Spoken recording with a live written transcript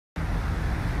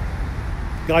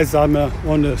Guys, I'm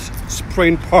on the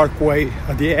Sprain Parkway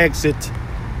at the exit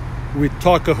with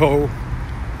Tuckahoe,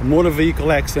 a motor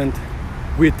vehicle accident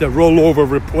with a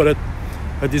rollover reported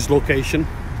at this location.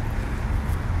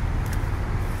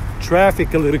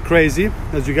 Traffic a little crazy,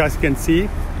 as you guys can see.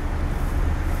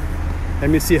 Let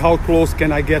me see how close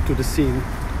can I get to the scene.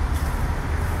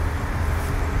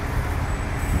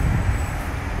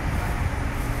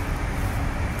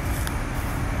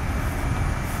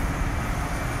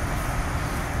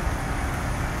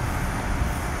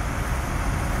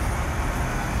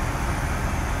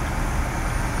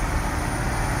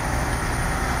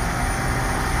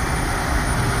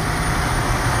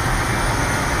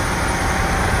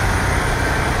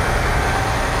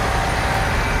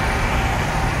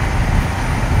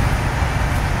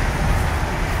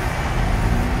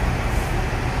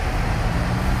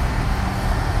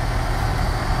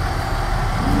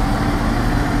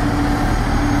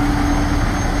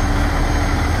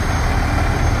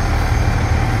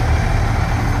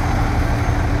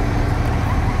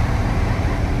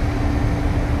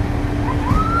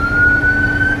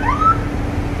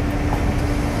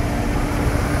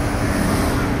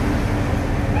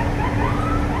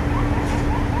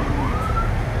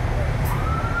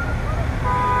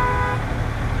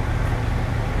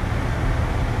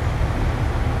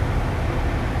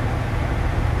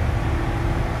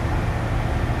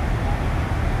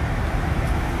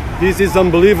 This is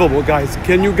unbelievable, guys.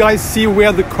 Can you guys see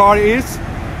where the car is?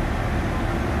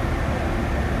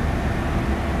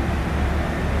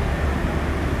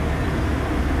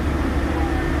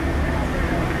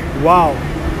 Wow.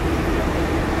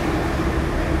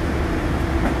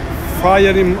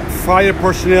 Fire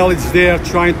personnel is there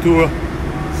trying to...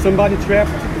 somebody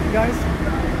trapped, guys?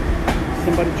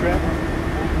 Somebody trapped?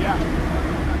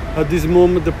 Yeah. At this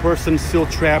moment, the person's still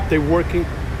trapped. They're working.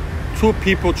 2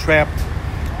 people trapped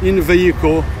in the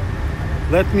vehicle.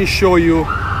 Let me show you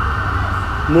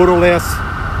more or less.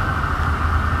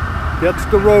 That's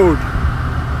the road.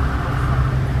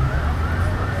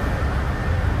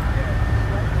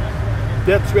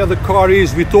 That's where the car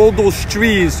is. With all those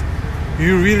trees,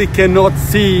 you really cannot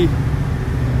see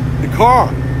the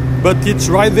car, but it's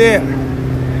right there.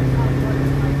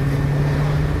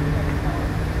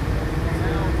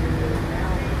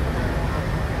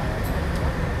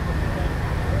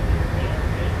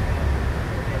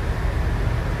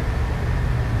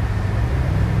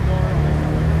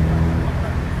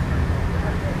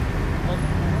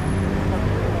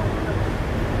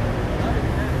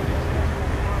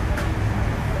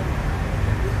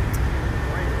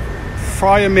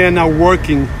 Firemen are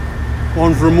working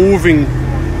on removing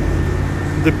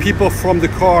the people from the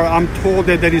car. I'm told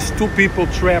that there is 2 people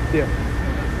trapped there.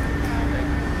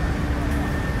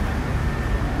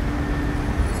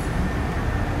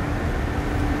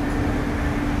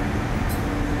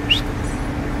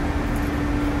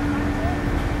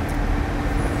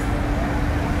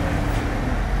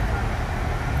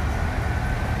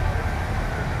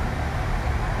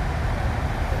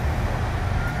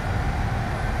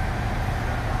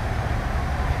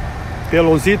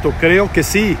 Pelosito, creo que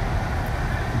sí.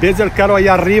 Desde el carro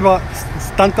allá arriba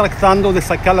están tratando de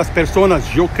sacar las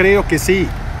personas. Yo creo que sí.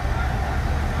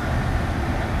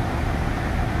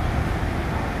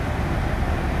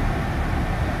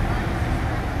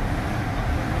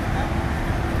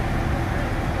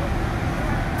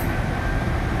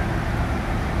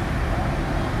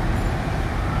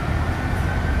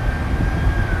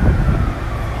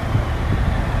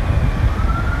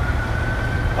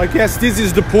 I guess this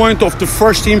is the point of the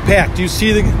first impact. You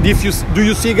see, do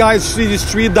you see, guys? See this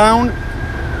tree down?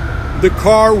 The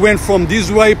car went from this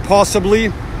way,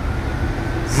 possibly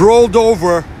rolled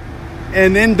over,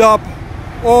 and end up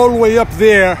all the way up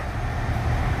there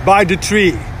by the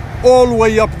tree, all the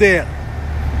way up there.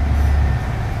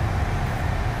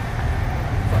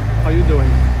 How you doing?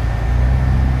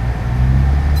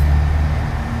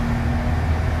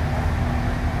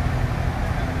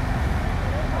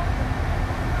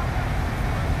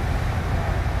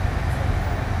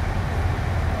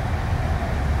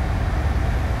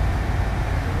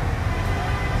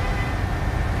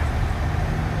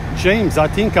 James, I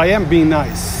think I am being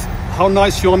nice. How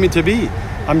nice you want me to be?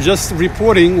 I'm just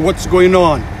reporting what's going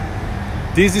on.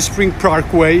 This is Sprain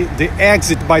Parkway, the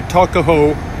exit by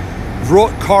Tuckahoe,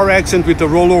 car accident with a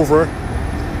rollover.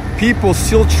 People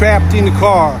still trapped in the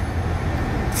car.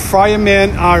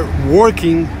 Firemen are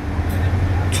working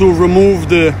to remove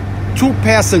the 2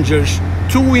 passengers,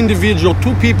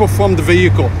 2 people from the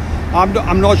vehicle.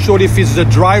 I'm not sure if it's the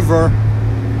driver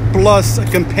plus a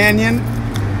companion.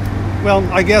 Well,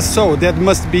 I guess so. That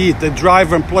must be it, the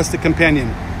driver plus the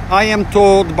companion. I am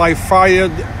told by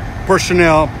fired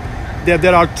personnel that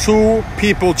there are 2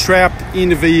 people trapped in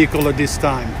the vehicle at this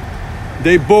time.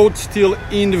 They both still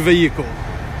in the vehicle.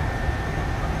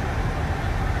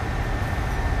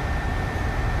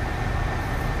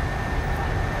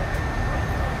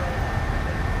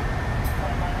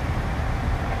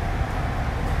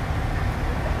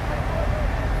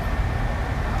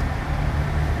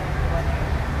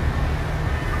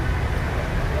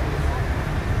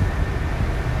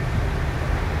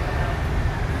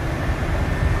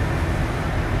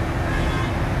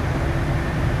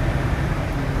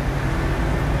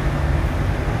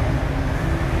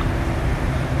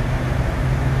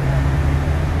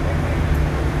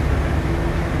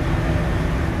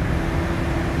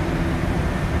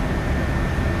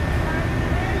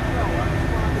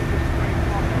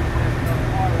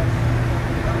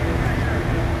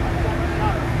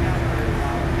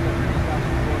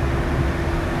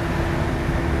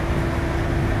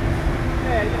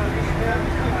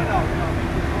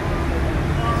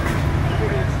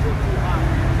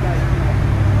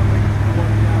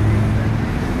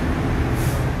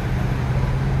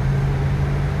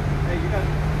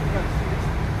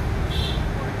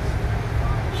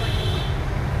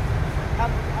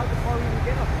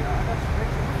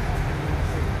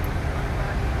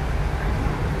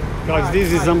 Guys,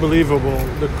 this is unbelievable.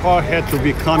 The car had to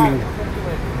be coming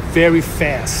very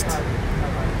fast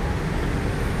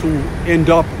to end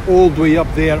up all the way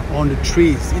up there on the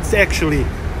trees. It's actually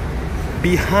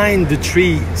behind the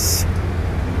trees.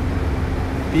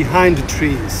 Behind the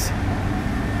trees.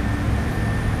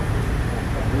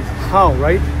 How,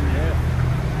 right?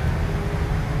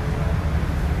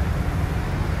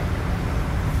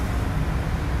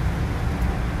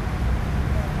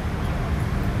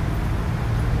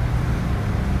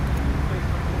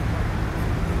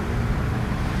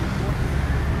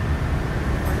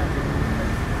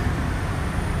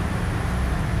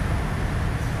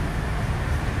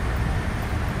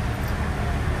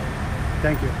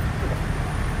 Thank you.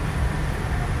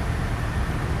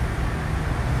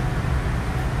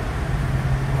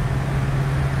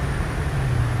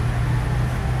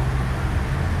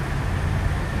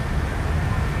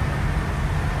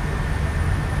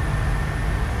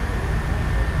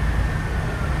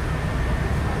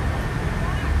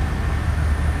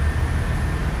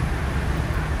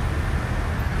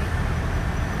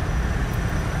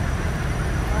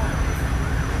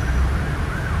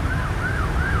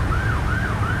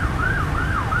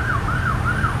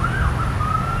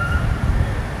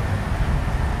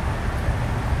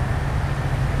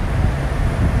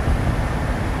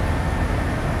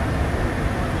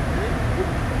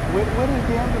 Where is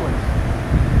the ambulance?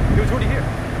 It was already here.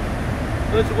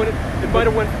 It might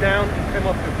have went down and came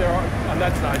up if there on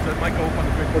that side, so it might go up on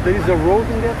the bridge. But there is a road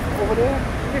in that over there?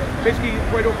 Yeah, basically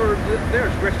right over there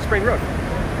is Gresham Sprain Road.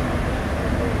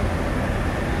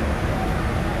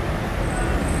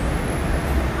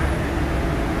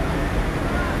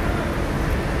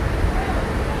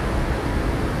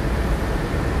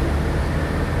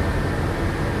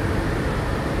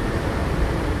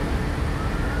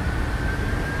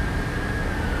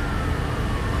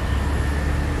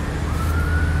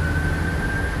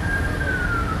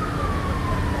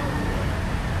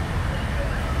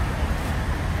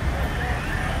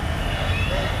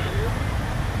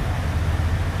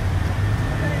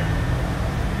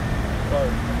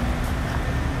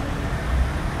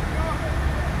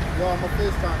 Yo, I'm a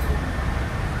FaceTime you.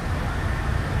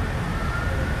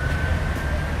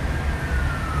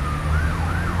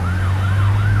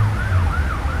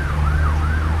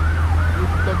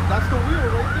 That's the wheel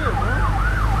right there, bro.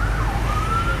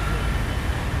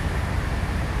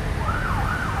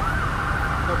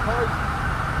 The car's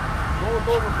rolled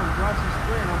over from Gresham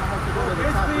Sprain. I'm gonna have to go to the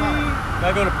top lot.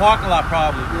 Gotta go to parking lot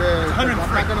probably. Yeah, it's 103. I'm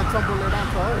not gonna tumble it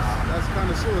onto us. That's kind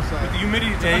of suicide. With the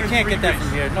humidity, it's Yeah, you can't 103 get that from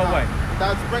degrees. here. No way.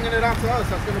 That's bringing it onto us.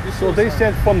 That's gonna be suicide. So they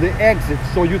said from the exit,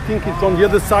 so you think it's on the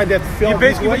other side that fell?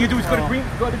 Basically what you do is go to Green,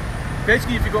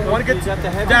 basically if you want to get that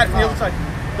on the other side,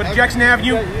 go to Jackson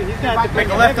Avenue, make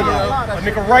a left and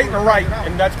make a right and a right,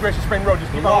 and that's Gresham Sprain Road.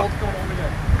 Just keep on going over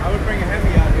there. I would bring a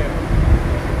Hemi out here.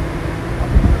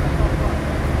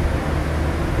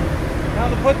 Now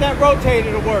to put that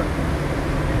rotator to work.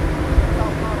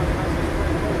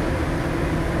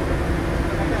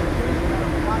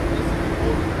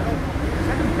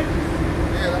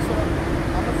 Yeah, that's what I'm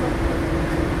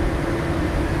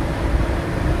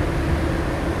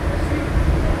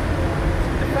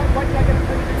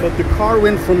But the car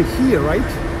went from here, right?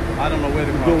 I don't know where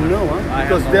the You car don't went. know, huh? I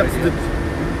Because have no that's idea. the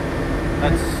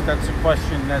That's a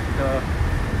question that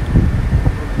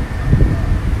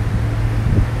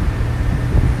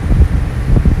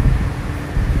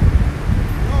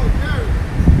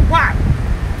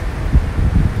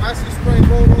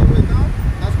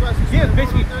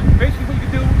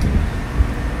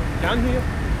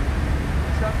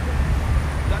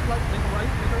right, make a right,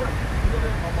 make a right.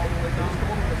 Come all the way down,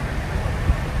 come over this way.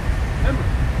 Remember,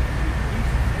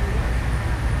 east and west.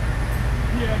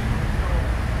 Yeah, you know.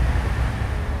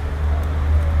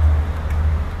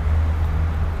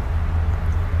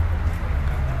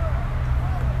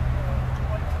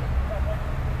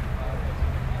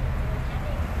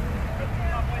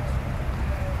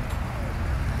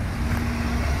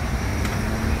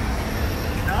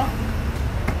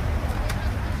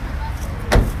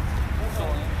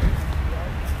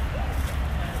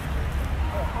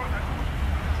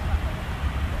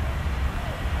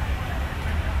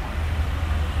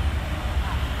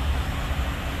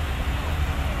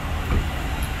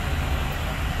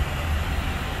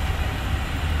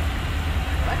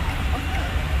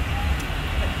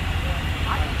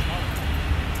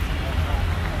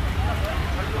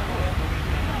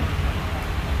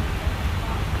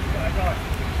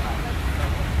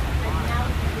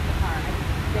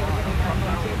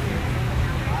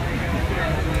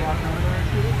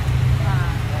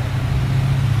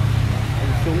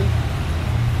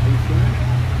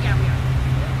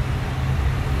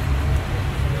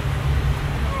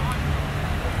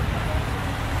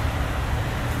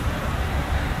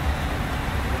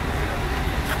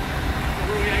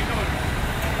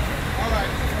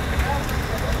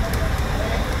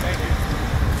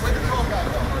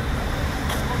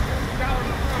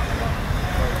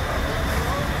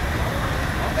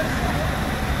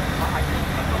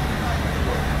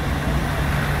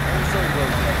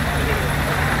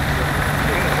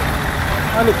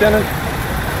 Hi, Lieutenant.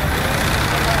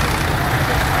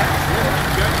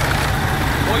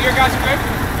 All your guys are good?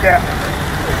 Yeah.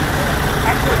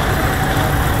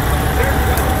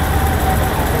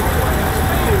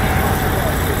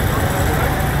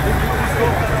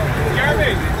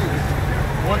 Jeremy!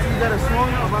 Once you get it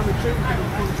swung around the tree, you can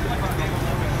approach it.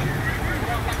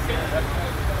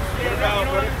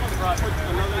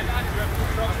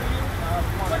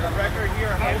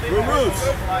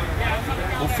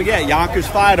 Don't forget, Yonkers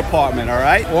Fire Department, all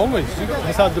right? Always.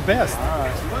 These are the best.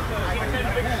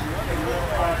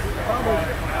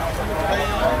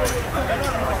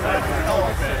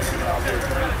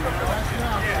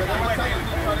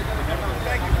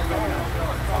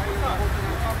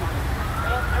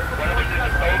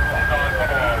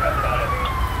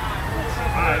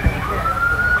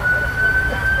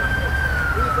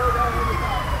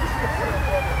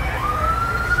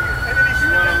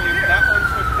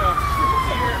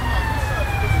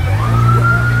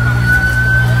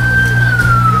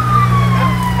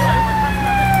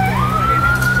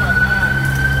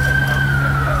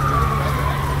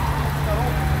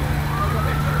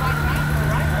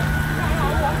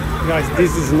 Guys,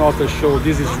 this is not a show,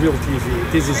 this is real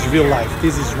TV, this is real life,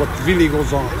 this is what really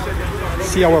goes on.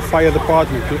 See our fire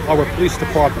department, our police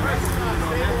department.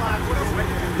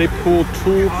 They pulled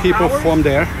 2 people from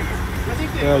there.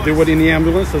 They were in the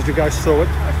ambulance, as you guys saw it.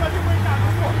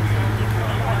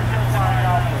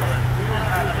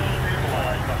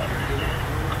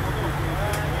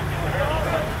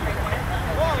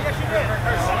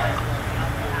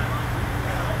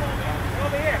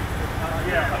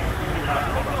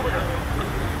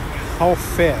 How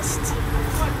fast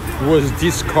was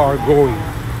this car going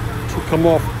to come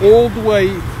off all the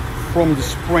way from the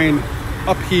Sprain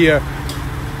up here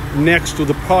next to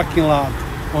the parking lot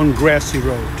on Grassy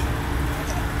Road?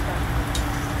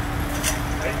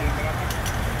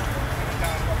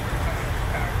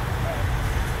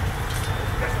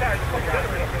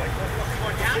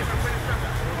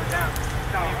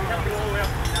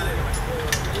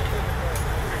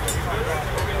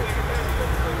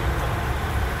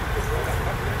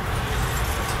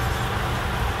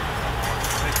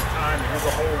 There's a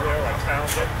hole there, I found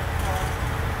it.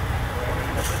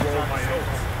 Roll my ankle.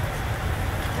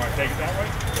 You want to take it that way?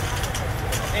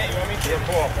 Yeah, you want me to? Your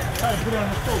call. Try to put it on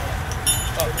the stove.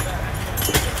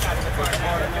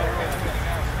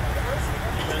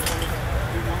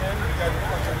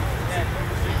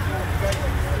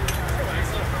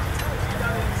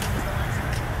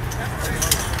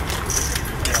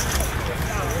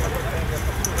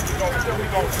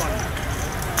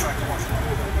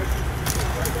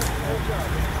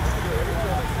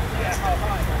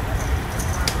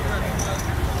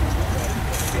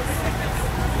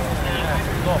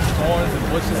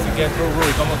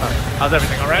 How's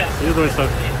everything, all right? You doing, sir?